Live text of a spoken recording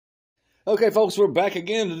Okay, folks, we're back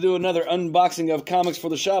again to do another unboxing of comics for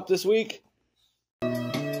the shop this week. I'm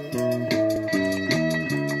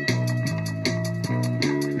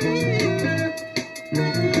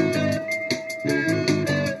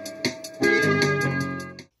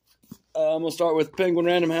going to start with Penguin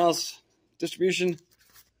Random House distribution.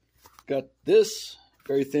 Got this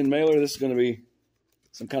very thin mailer. This is going to be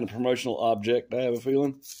some kind of promotional object, I have a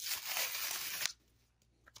feeling.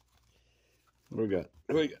 What do we got?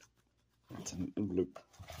 What do we got? It's an envelope.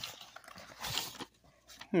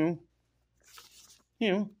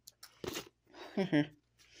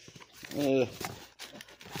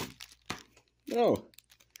 No,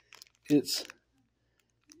 it's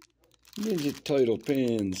Ninja Turtle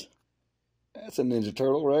pins. That's a Ninja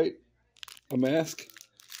Turtle, right? A mask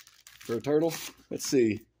for a turtle. Let's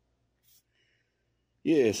see.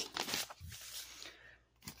 Yes.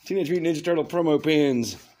 Teenage Mutant Ninja Turtle promo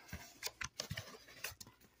pins.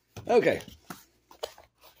 Okay.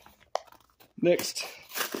 Next,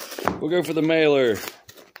 we'll go for the mailer.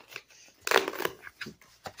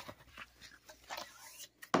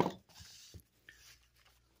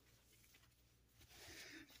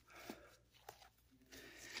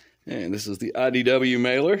 And this is the IDW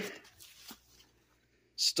mailer.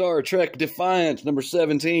 Star Trek Defiant, number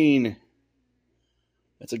 17.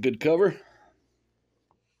 That's a good cover.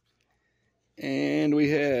 And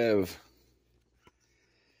we have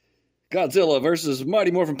Godzilla versus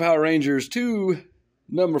Mighty Morphin Power Rangers 2,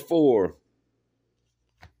 number 4.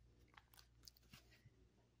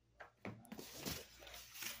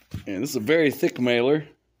 And this is a very thick mailer.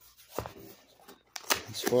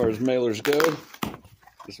 As far as mailers go,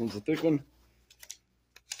 this one's a thick one.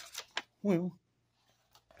 Well,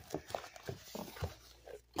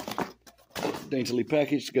 daintily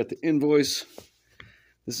packaged, got the invoice.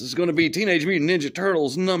 This is going to be Teenage Mutant Ninja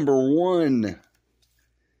Turtles number 1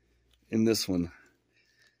 in this one.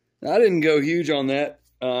 Now, I didn't go huge on that.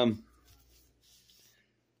 Hope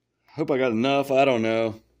I got enough. I don't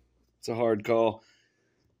know. It's a hard call.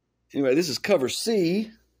 Anyway, this is cover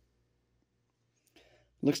C.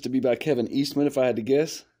 Looks to be by Kevin Eastman, if I had to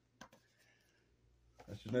guess.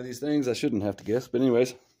 I should know these things. I shouldn't have to guess. But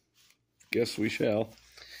anyways, guess we shall.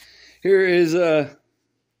 Here is the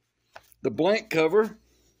blank cover.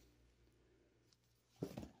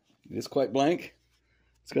 It is quite blank.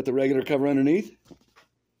 It's got the regular cover underneath.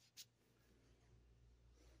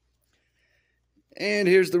 And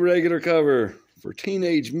here's the regular cover for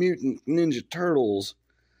Teenage Mutant Ninja Turtles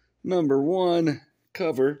number 1,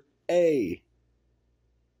 cover A.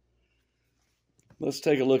 Let's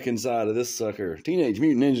take a look inside of this sucker. Teenage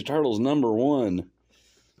Mutant Ninja Turtles number 1.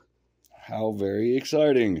 How very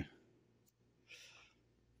exciting.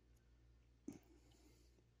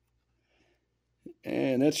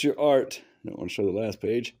 And that's your art. I don't want to show the last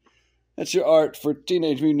page. That's your art for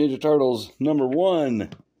Teenage Mutant Ninja Turtles number 1.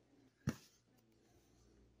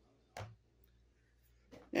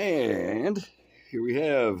 And here we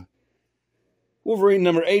have Wolverine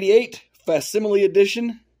number 88, Facsimile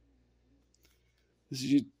Edition. This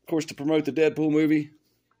is, of course, to promote the Deadpool movie.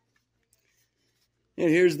 And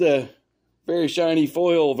here's the very shiny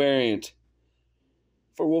foil variant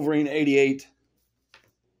for Wolverine 88,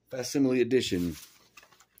 Facsimile Edition.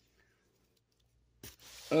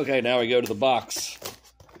 Okay, now we go to the box,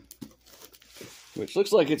 which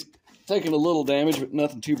looks like it's taking a little damage, but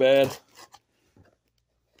nothing too bad.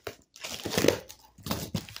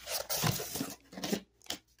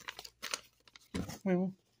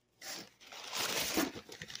 Well,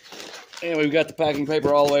 and we've got the packing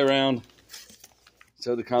paper all the way around,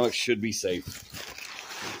 so the comics should be safe.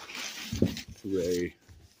 Hooray.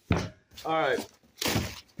 All right.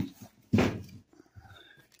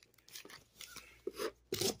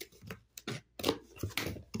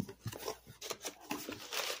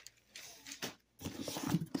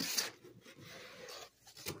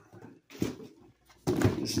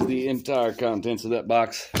 This is the entire contents of that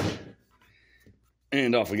box.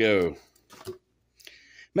 And off we go.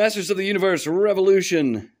 Masters of the Universe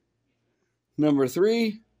Revolution number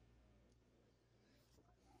 3.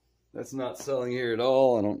 That's not selling here at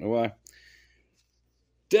all. I don't know why.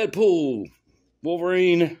 Deadpool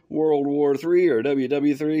Wolverine World War 3 or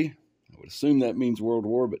WW3. I would assume that means World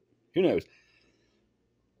War, but who knows.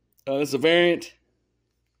 This is a variant.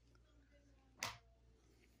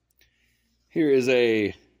 Here is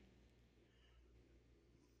a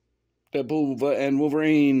Deadpool and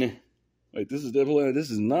Wolverine. Wait, this is Deadpool.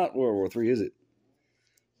 This is not World War III, is it?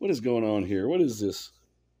 What is going on here? What is this?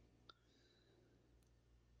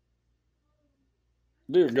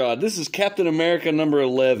 Dear God, this is Captain America number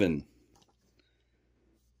 11.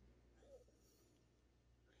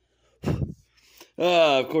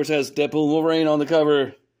 Of course, has Deadpool and Wolverine on the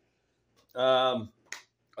cover. A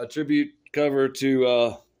tribute cover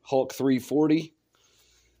to Hulk 340.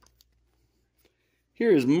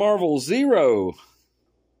 Here is Marvel Zero.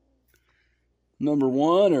 Number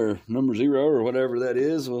 1 or number 0 or whatever that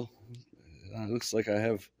is. Well, it looks like I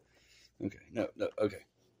have... Okay, no, okay.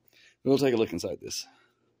 We'll take a look inside this.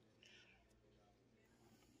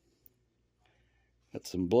 Got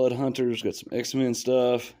some Blood Hunters, got some X-Men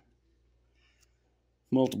stuff.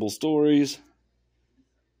 Multiple stories.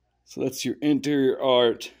 So that's your interior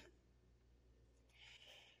art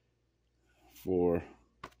for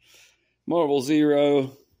Marvel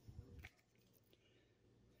Zero.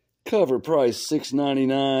 Cover price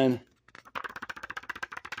 $6.99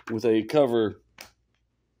 with a cover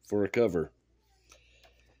for a cover.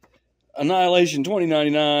 Annihilation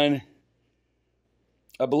 $20.99.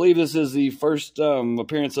 I believe this is the first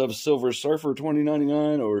appearance of Silver Surfer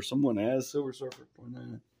 $20.99, or someone as Silver Surfer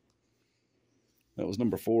 $20.99. That was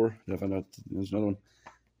number 4. Did I find out there's another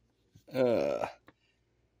one?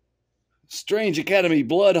 Strange Academy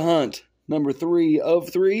Blood Hunt, number 3 of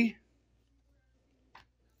 3.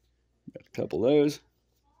 Got a couple of those.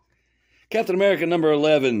 Captain America number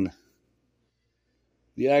 11.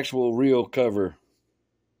 The actual real cover.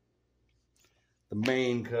 The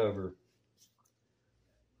main cover.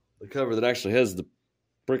 The cover that actually has the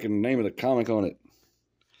freaking name of the comic on it.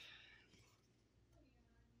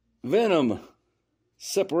 Venom.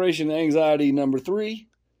 Separation Anxiety number 3.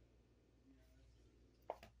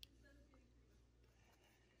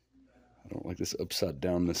 I don't like this upside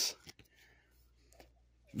downness.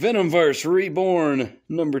 Venomverse Reborn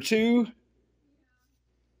number 2.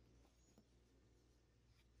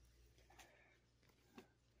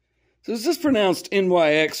 So is this pronounced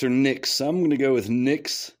NYX or Nix? I'm going to go with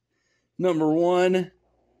Nix. Number 1.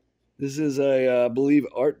 This is a, I believe,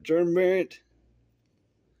 art germ variant.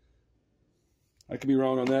 I could be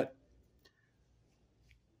wrong on that.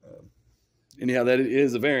 Anyhow, that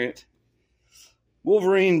is a variant.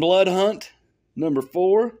 Wolverine Blood Hunt, number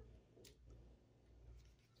 4.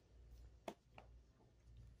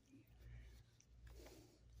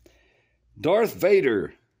 Darth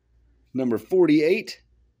Vader, number 48.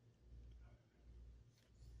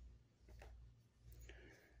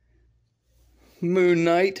 Moon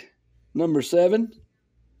Knight, number 7.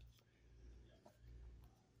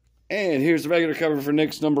 And here's the regular cover for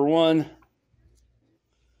Nick's number 1.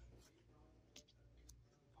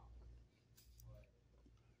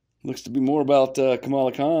 Looks to be more about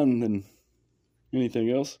Kamala Khan than anything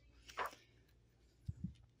else.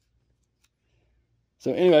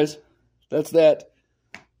 So anyways, that's that.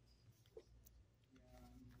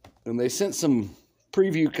 And they sent some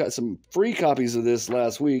preview, some free copies of this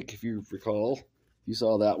last week, if you recall. You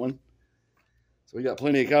saw that one. So we got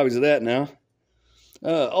plenty of copies of that now.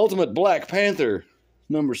 Ultimate Black Panther,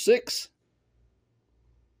 number 6.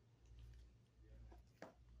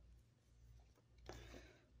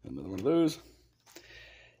 Another one of those.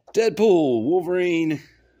 Deadpool, Wolverine,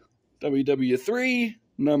 WW3,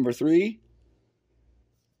 number 3.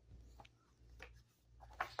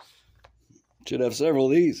 Should have several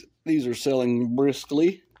of these. These are selling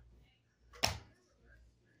briskly.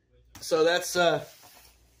 So that's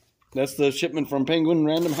the shipment from Penguin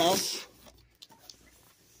Random House.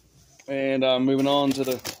 And I'm moving on to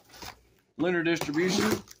the Lunar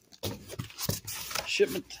distribution.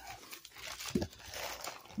 Shipment.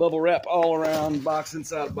 Bubble wrap all around, box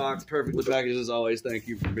inside box, perfectly packaged as always. Thank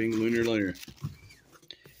you for being Lunar.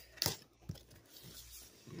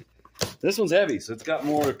 This one's heavy, so it's got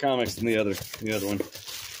more comics than the other one.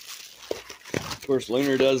 Of course,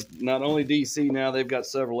 Lunar does not only DC now, they've got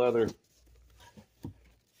several other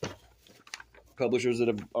publishers that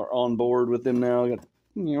are on board with them now. Got,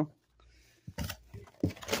 you know.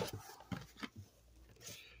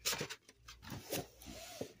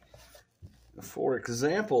 For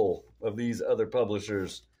example of these other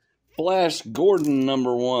publishers, Flash Gordon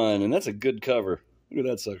number 1, and that's a good cover. Look at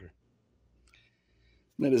that sucker.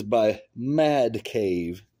 That is by Mad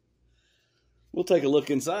Cave. We'll take a look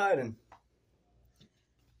inside and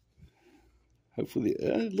hopefully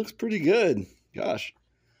it looks pretty good. Gosh.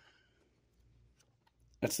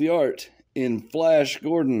 That's the art in Flash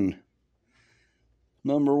Gordon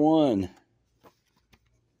number 1.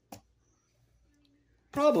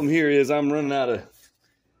 Problem here is I'm running out of,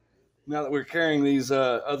 now that we're carrying these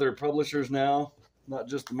other publishers now, not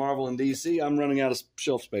just Marvel and DC, I'm running out of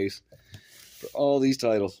shelf space for all these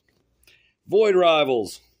titles. Void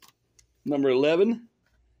Rivals, number 11.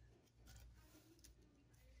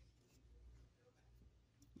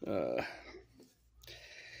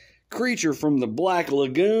 Creature from the Black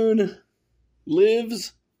Lagoon,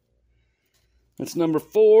 lives. That's number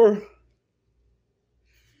 4.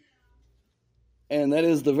 And that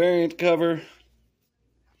is the variant cover.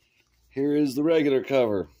 Here is the regular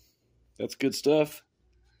cover. That's good stuff.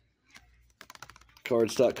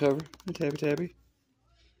 Cardstock cover. Tabby.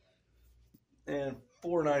 And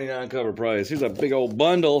 $4.99 cover price. Here's a big old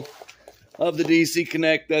bundle of the DC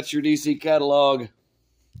Connect. That's your DC catalog.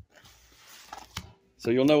 So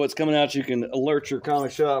you'll know what's coming out. You can alert your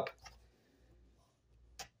comic shop,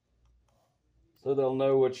 so they'll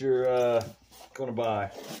know what you're going to buy,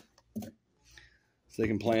 so they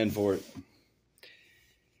can plan for it.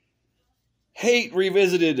 Hate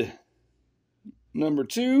Revisited, number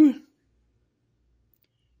 2.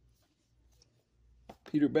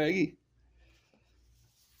 Peter Baggy.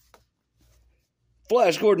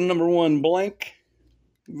 Flash Gordon, number 1, blank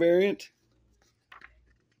variant.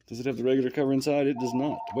 Does it have the regular cover inside? It does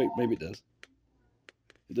not. Wait, maybe it does.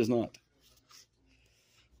 It does not.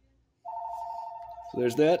 So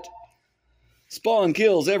there's that. Spawn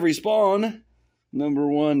Kills Every Spawn, number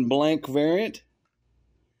 1, blank variant.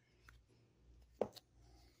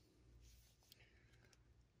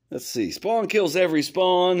 Let's see. Spawn Kills Every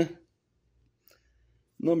Spawn,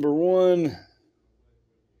 number 1.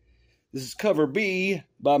 This is cover B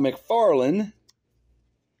by McFarlane.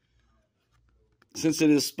 Since it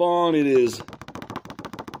is Spawn, it is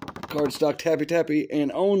cardstock tappy,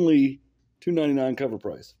 and only $2.99 cover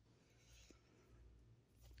price.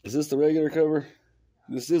 Is this the regular cover?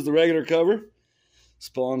 This is the regular cover.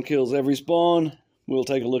 Spawn Kills Every Spawn. We'll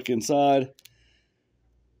take a look inside.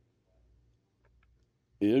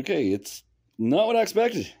 Okay, it's not what I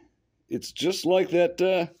expected. It's just like that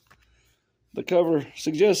the cover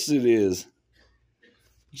suggests it is.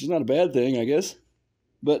 Which is not a bad thing, I guess.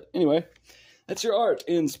 But anyway, that's your art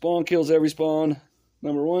in Spawn Kills Every Spawn,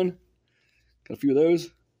 number 1. Got a few of those.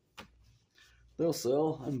 They'll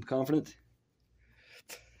sell, I'm confident.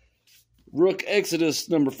 Rook Exodus,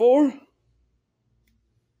 number 4.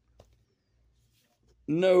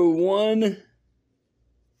 No 1.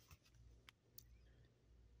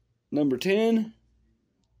 Number 10.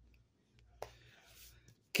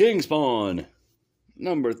 King Spawn,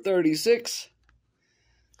 number 36.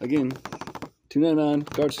 Again, $2.99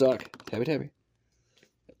 cardstock, tabby.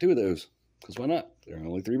 Got 2 of those, because why not? They're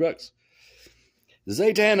only $3.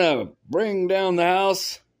 Zatanna, Bring Down the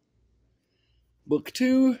House, book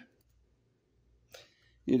 2.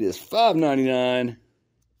 It is $5.99,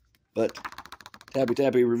 but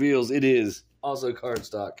Tappy reveals it is also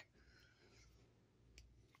cardstock.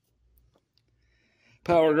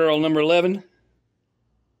 Power Girl, number 11.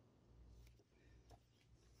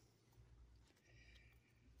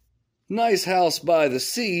 Nice House by the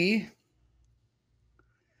Sea,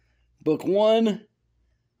 book 1.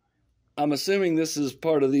 I'm assuming this is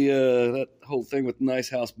part of the that whole thing with Nice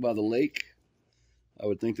House by the Lake. I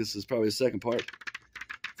would think this is probably the second part.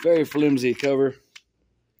 Very flimsy cover.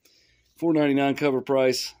 $4.99 cover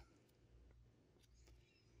price.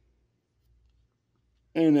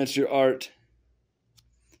 And that's your art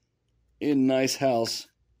in Nice House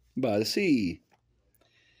by the Sea.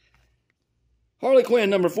 Harley Quinn,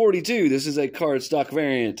 number 42. This is a cardstock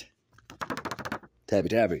variant.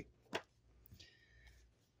 Tabby.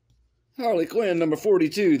 Harley Quinn, number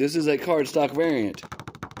 42. This is a cardstock variant.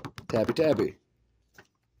 Tabby.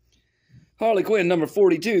 Harley Quinn, number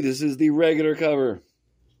 42. This is the regular cover.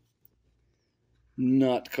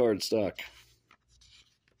 Not cardstock.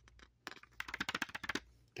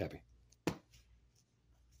 Tabby.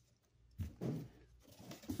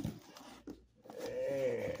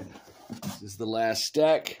 This is the last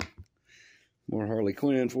stack. More Harley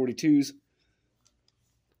Quinn 42s.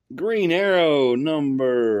 Green Arrow,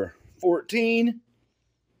 number 14.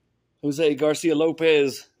 Jose Garcia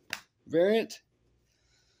Lopez variant.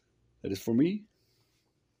 That is for me.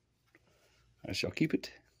 I shall keep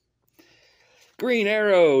it. Green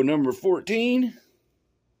Arrow, number 14.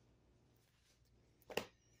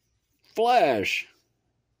 Flash,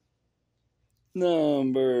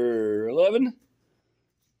 number 11.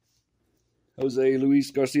 Jose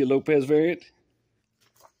Luis Garcia Lopez variant.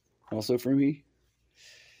 Also for me.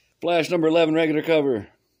 Flash number 11, regular cover.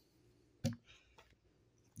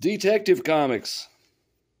 Detective Comics.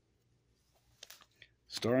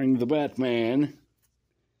 Starring the Batman.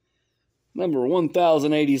 Number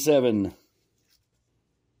 1087.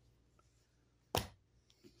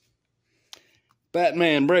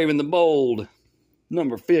 Batman Brave and the Bold.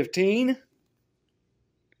 Number 15.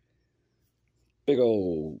 Big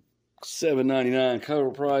old $7.99 cover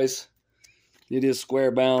price. It is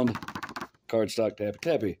square bound. Cardstock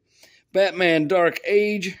tappy. Batman Dark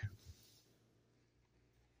Age.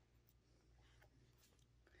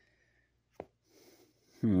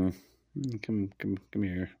 Come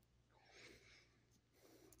here.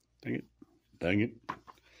 Dang it.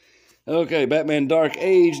 Okay, Batman Dark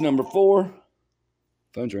Age number 4.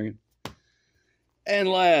 Phone's ringing. And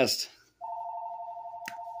last,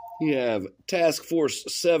 you have Task Force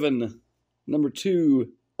 7, number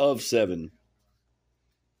 2 of 7.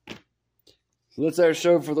 So that's our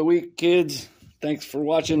show for the week, kids. Thanks for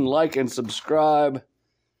watching. Like and subscribe.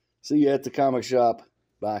 See you at the comic shop.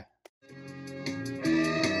 Bye.